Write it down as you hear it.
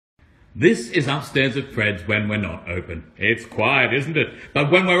This is upstairs at Fred's when we're not open. It's quiet, isn't it? But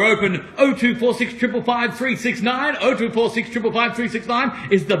when we're open, 0246 555 369, 0246 555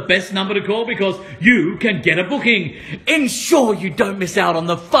 369 is the best number to call because you can get a booking. Ensure you don't miss out on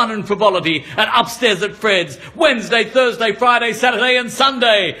the fun and frivolity at upstairs at Fred's, Wednesday, Thursday, Friday, Saturday and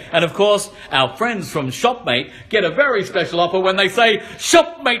Sunday. And of course, our friends from Shopmate get a very special offer when they say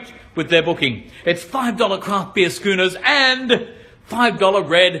Shopmate with their booking. It's $5 craft beer schooners and $5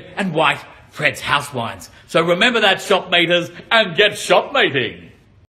 red and white Fred's house wines. So remember that, shopmaters, and get shopmating.